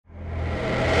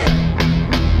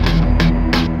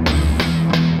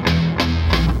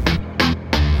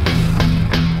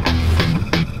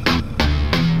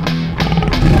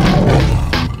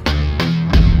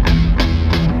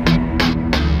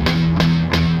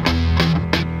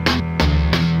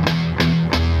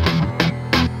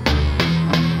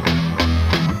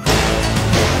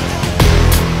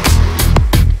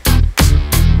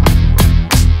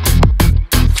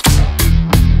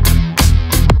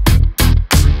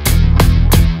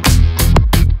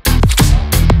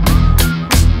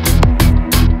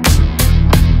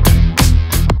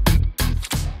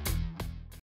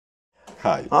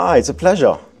Ah, it's a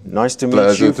pleasure. Nice to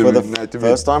meet you for the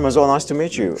first time as well. Nice to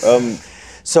meet you.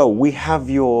 So we have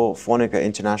your Fonica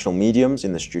International mediums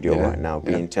in the studio right now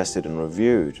being tested and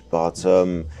reviewed. But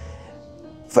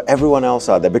for everyone else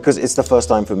out there, because it's the first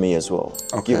time for me as well,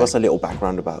 give us a little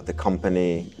background about the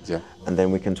company, and then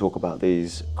we can talk about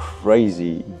these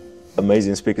crazy,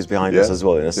 amazing speakers behind us as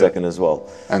well in a second as well.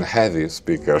 And heavy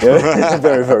speaker.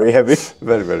 Very, very heavy.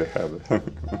 Very, very heavy.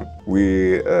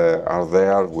 We are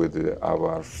there with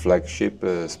our flagship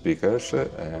speakers,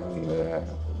 and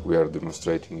we are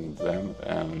demonstrating them,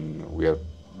 and we are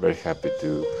very happy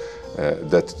to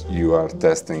that you are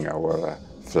testing our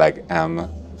Flag M.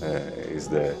 Is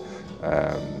the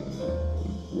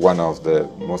one of the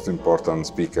most important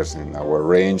speakers in our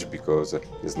range, because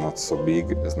it's not so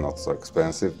big, it's not so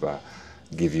expensive, but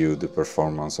give you the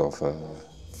performance of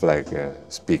flag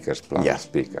speakers, planar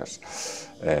speakers.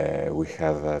 We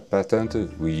have a patent.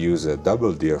 We use a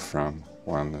double diaphragm,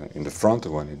 one in the front,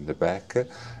 one in the back,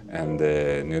 and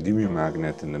a neodymium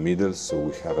magnet in the middle. So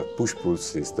we have a push-pull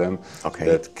system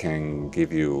that can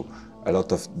give you a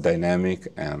lot of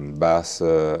dynamic and bass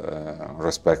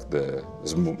respect the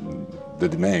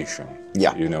dimension.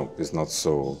 You know, it's not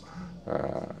so.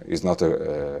 It's not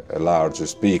a large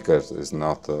speaker. It's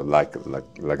not like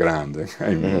La Grande.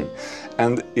 I mean,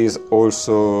 and is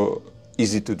also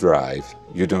easy to drive.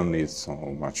 You don't need so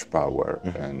much power,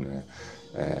 and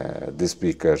these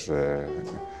speakers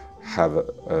have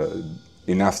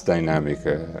enough dynamic,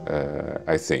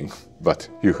 I think. But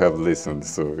you have listened,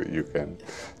 so you can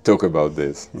talk about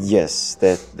this. Yes,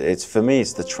 it's for me.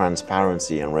 It's the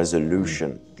transparency and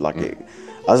resolution. Like,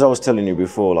 as I was telling you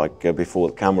before, like before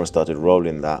the camera started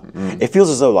rolling, that it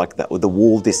feels as though like that the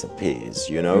wall disappears,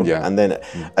 you know. And then,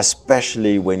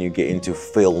 especially when you get into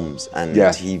films and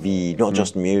TV, not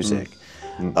just music.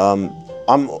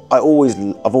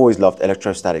 I've always loved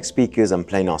electrostatic speakers and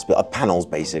planar panels,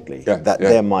 basically.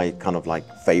 They're my kind of like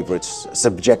favorites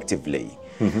subjectively.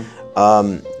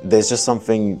 There's just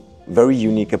something very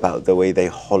unique about the way they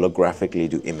holographically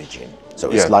do imaging.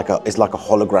 So it's like a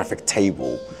holographic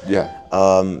table.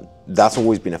 That's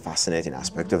always been a fascinating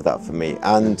aspect of that for me.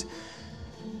 And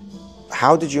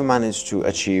how did you manage to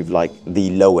achieve like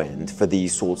the low end for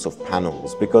these sorts of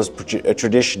panels? Because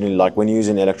traditionally, like when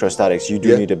using electrostatics, you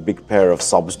do need a big pair of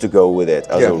subs to go with it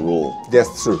as a rule.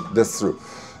 That's true. That's true.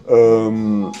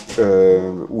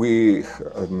 We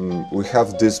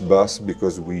have this bus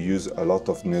because we use a lot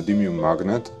of neodymium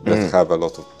magnet that have a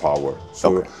lot of power.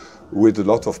 So with a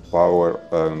lot of power,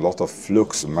 a lot of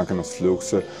flux, magnet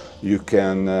flux, you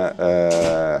can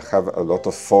have a lot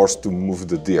of force to move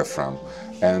the diaphragm.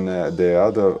 And the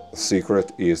other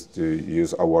secret is to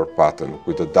use our pattern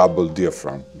with a double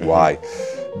diaphragm. Why?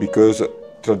 Because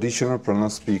traditional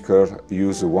planar speaker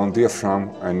use one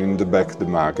diaphragm and in the back the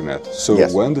magnet. So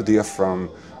when the diaphragm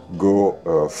go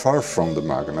far from the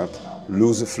magnet,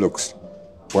 lose the flux.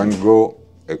 When go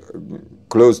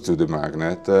close to the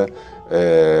magnet,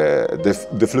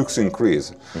 the flux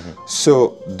increase.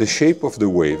 So the shape of the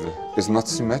wave is not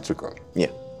symmetrical.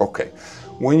 Okay.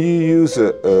 When you use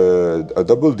a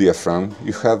double diaphragm,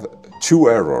 you have two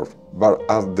errors, but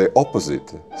at the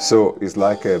opposite. So it's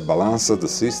like a balance of the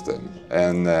system.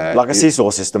 And like a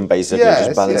seesaw system, basically,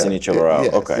 just balancing each other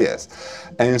out.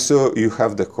 And so you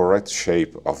have the correct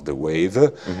shape of the wave,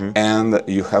 and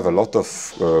you have a lot of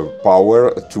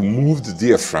power to move the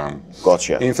diaphragm.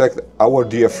 In fact, our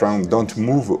diaphragm don't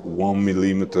move 1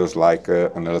 millimeter like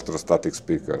an electrostatic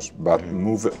speaker, but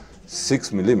move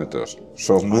 6 millimeters.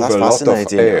 So move a lot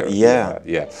of air.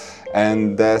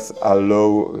 And that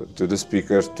allow to the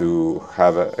speakers to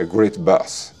have a great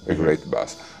bass,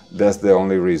 That's the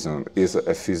only reason. It's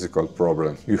a physical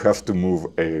problem. You have to move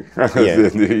air.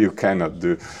 You cannot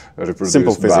reproduce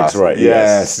simple physics, right?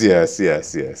 Yes.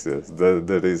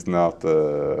 There is not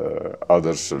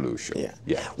other solution.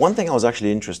 One thing I was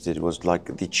actually interested was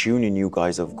like the tuning you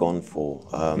guys have gone for.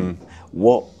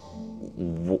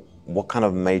 What kind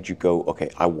of made you go, okay,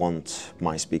 I want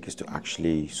my speakers to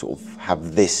actually sort of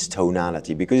have this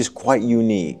tonality, because it's quite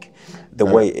unique, the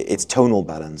way it's tonal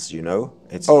balance, you know?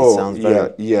 It sounds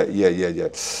very...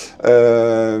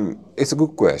 It's a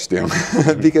good question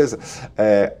because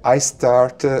I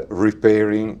start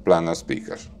repairing planar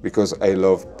speakers because I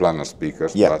love planar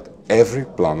speakers, but every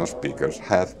planar speaker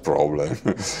has problem.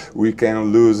 We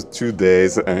can lose 2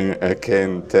 days and I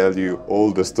can tell you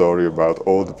all the story about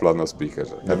all the planar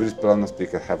speakers. Every planar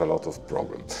speaker have a lot of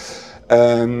problems.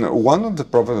 And one of the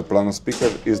problems of the Planar speaker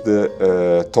is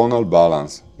the tonal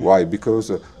balance. Why?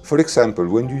 Because, for example,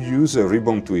 when you use a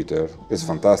ribbon tweeter, it's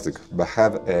fantastic, but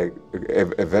have a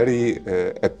very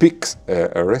peak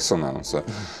resonance.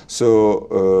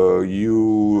 So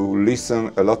you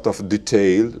listen a lot of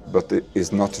detail, but it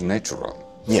is not natural.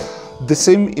 Yeah. The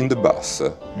same in the bass,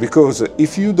 because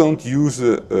if you don't use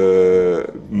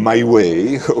my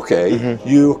way, okay,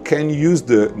 you can use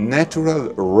the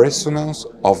natural resonance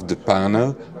of the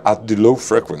panel at the low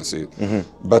frequency,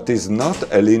 but it's not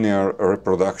a linear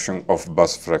reproduction of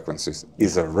bass frequencies,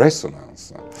 it's a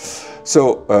resonance.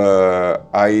 So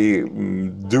I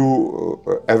do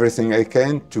everything I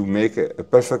can to make a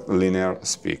perfect linear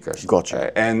speaker.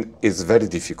 Gotcha. And it's very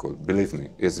difficult, believe me,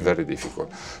 it's very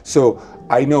difficult. So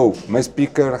I know my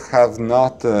speaker have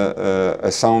not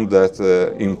a sound that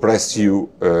impress you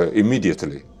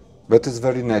immediately, but it's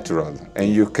very natural, and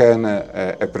you can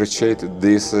appreciate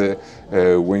this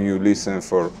when you listen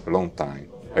for a long time,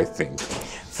 I think.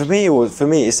 For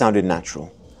me, it sounded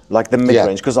natural. Like the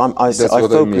mid-range, because I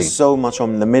focus so much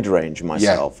on the mid-range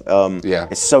myself.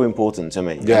 It's so important to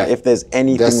me. If there's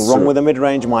anything wrong with the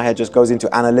mid-range, my head just goes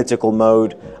into analytical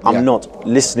mode. I'm not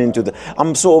listening to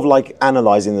I'm sort of like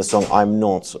analyzing the song. I'm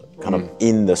not kind of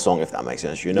in the song, if that makes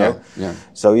sense, you know?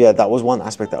 So yeah, that was one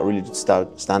aspect that really did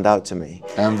stand out to me.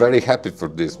 I'm very happy for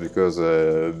this, because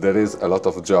there is a lot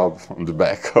of job on the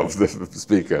back of the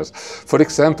speakers. For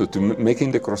example, to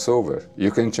making the crossover,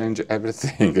 you can change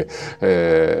everything.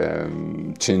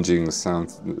 Changing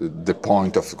the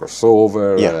point of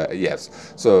crossover, yes.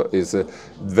 So it's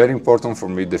very important for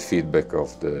me, the feedback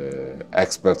of the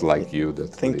expert like you that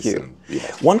Thank listen. you.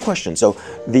 One question. So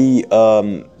the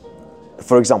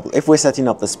for example, if we're setting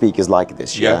up the speakers like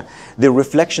this, the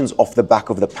reflections off the back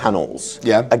of the panels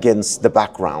against the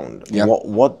background,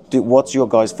 what's your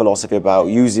guys' philosophy about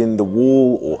using the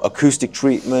wall or acoustic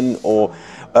treatment, or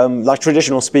like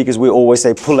traditional speakers, we always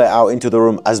say pull it out into the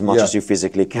room as much as you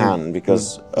physically can,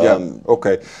 because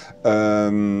okay.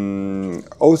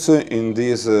 Also in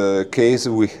this case,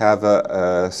 we have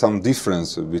some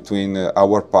difference between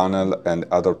our panel and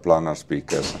other planar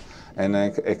speakers, and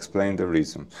I explain the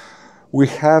reason. We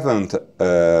haven't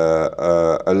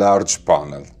a large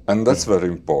panel, and that's very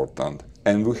important.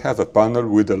 And we have a panel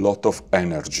with a lot of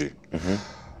energy.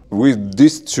 With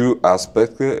these two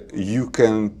aspects, you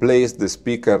can place the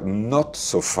speaker not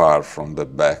so far from the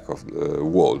back of the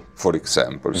wall, for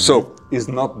example. So it's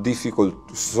not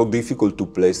so difficult to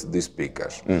place the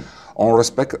speakers. On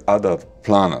respect other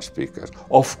planar speakers,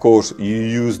 of course, you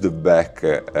use the back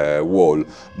wall,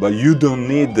 but you don't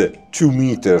need 2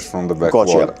 meters from the back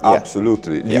wall.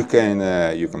 Absolutely, you can.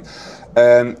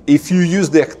 If you use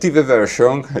the active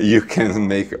version, you can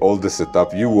make all the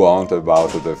setup you want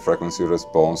about the frequency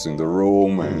response in the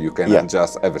room, and you can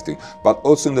adjust everything. But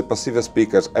also in the passive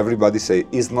speakers, everybody say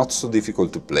it's not so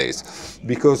difficult to place,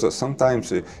 because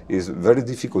sometimes it's very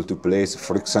difficult to place,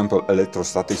 for example,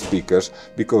 electrostatic speakers,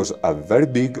 because are very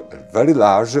big, very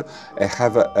large,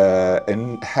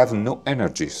 and have no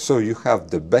energy. So you have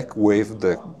the back wave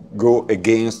that go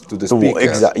against to the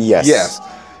speaker. Yes.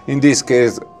 In this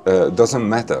case, doesn't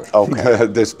matter. Okay.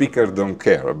 The speaker don't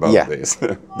care about this.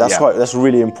 That's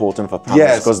really important for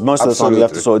panels, because most of the time you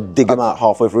have to sort of dig them out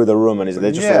halfway through the room, and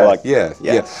they're just sort of like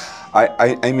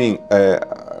I mean,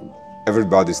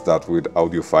 everybody starts with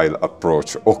audiophile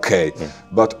approach,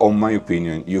 but on my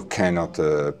opinion, you cannot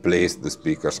place the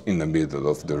speakers in the middle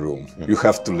of the room. You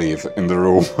have to live in the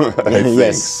room, I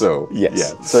think. So,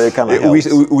 so it kind of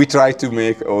helps. We try to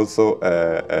make also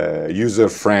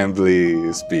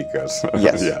user-friendly speakers.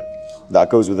 That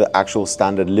goes with the actual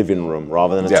standard living room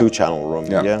rather than a 2-channel room.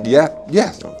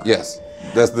 Yes.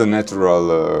 That's the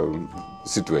natural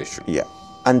situation.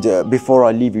 And before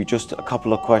I leave you, just a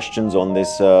couple of questions on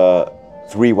this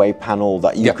 3-way panel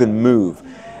that you can move.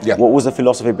 What was the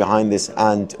philosophy behind this,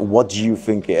 and what do you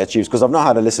think it achieves? Because I've not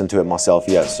had to listen to it myself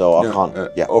yet, so I can't.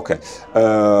 Okay.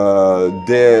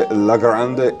 The La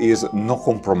Grande is no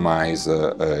compromise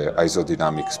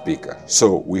isodynamic speaker.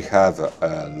 So we have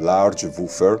a large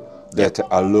woofer that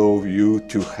allow you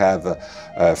to have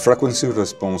a frequency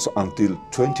response until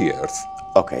 20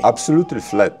 Hz. Absolutely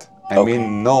flat. I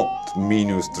mean, not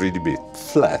minus 3 dB,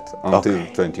 flat until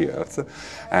 20 Hz,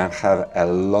 and have a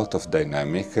lot of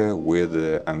dynamic with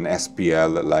an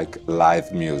SPL like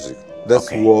live music. That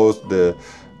was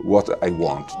what I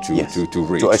want to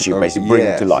reach. To actually basically bring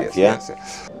it to life,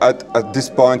 At this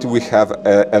point, we have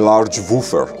a large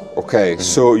woofer. Okay,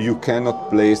 so you cannot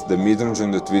place the mid-range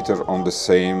and the tweeter on the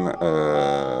same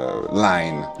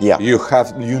line. Yeah.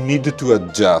 You need to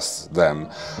adjust them.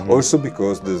 Also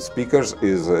because the speakers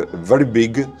is very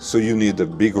big, so you need a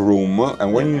big room.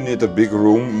 And when you need a big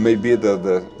room, maybe you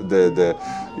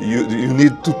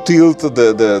need to tilt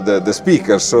the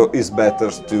speaker. So it's better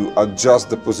to adjust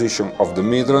the position of the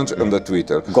mid-range and the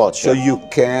tweeter. Gotcha. So you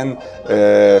can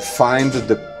find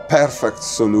the perfect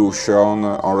solution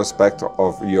on respect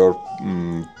of your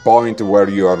point where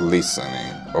you are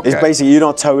listening. Okay. It's basically you're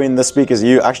not towing the speakers,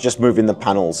 you're actually just moving the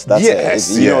panels. That's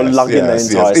it. You're not lugging the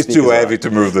entire It's too heavy to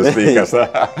move the speakers.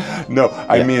 No,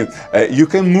 I mean, you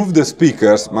can move the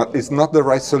speakers, but it's not the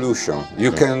right solution.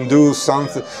 You can do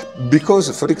something, because,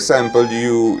 for example,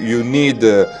 you need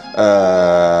a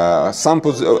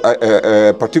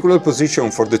particular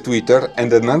position for the tweeter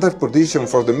and another position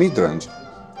for the mid-range.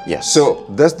 Yes. So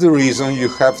that's the reason you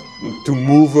have to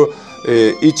move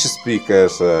each speaker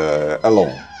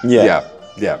alone. Yeah.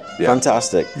 Yeah.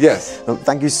 Fantastic. Yes.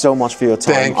 Thank you so much for your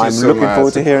time. Thank you I'm so looking much.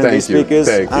 forward to hearing these speakers,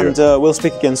 Thank you. and we'll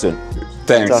speak again soon.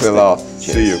 Thanks Fantastic. a lot.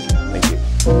 Cheers. See you. Thank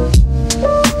you.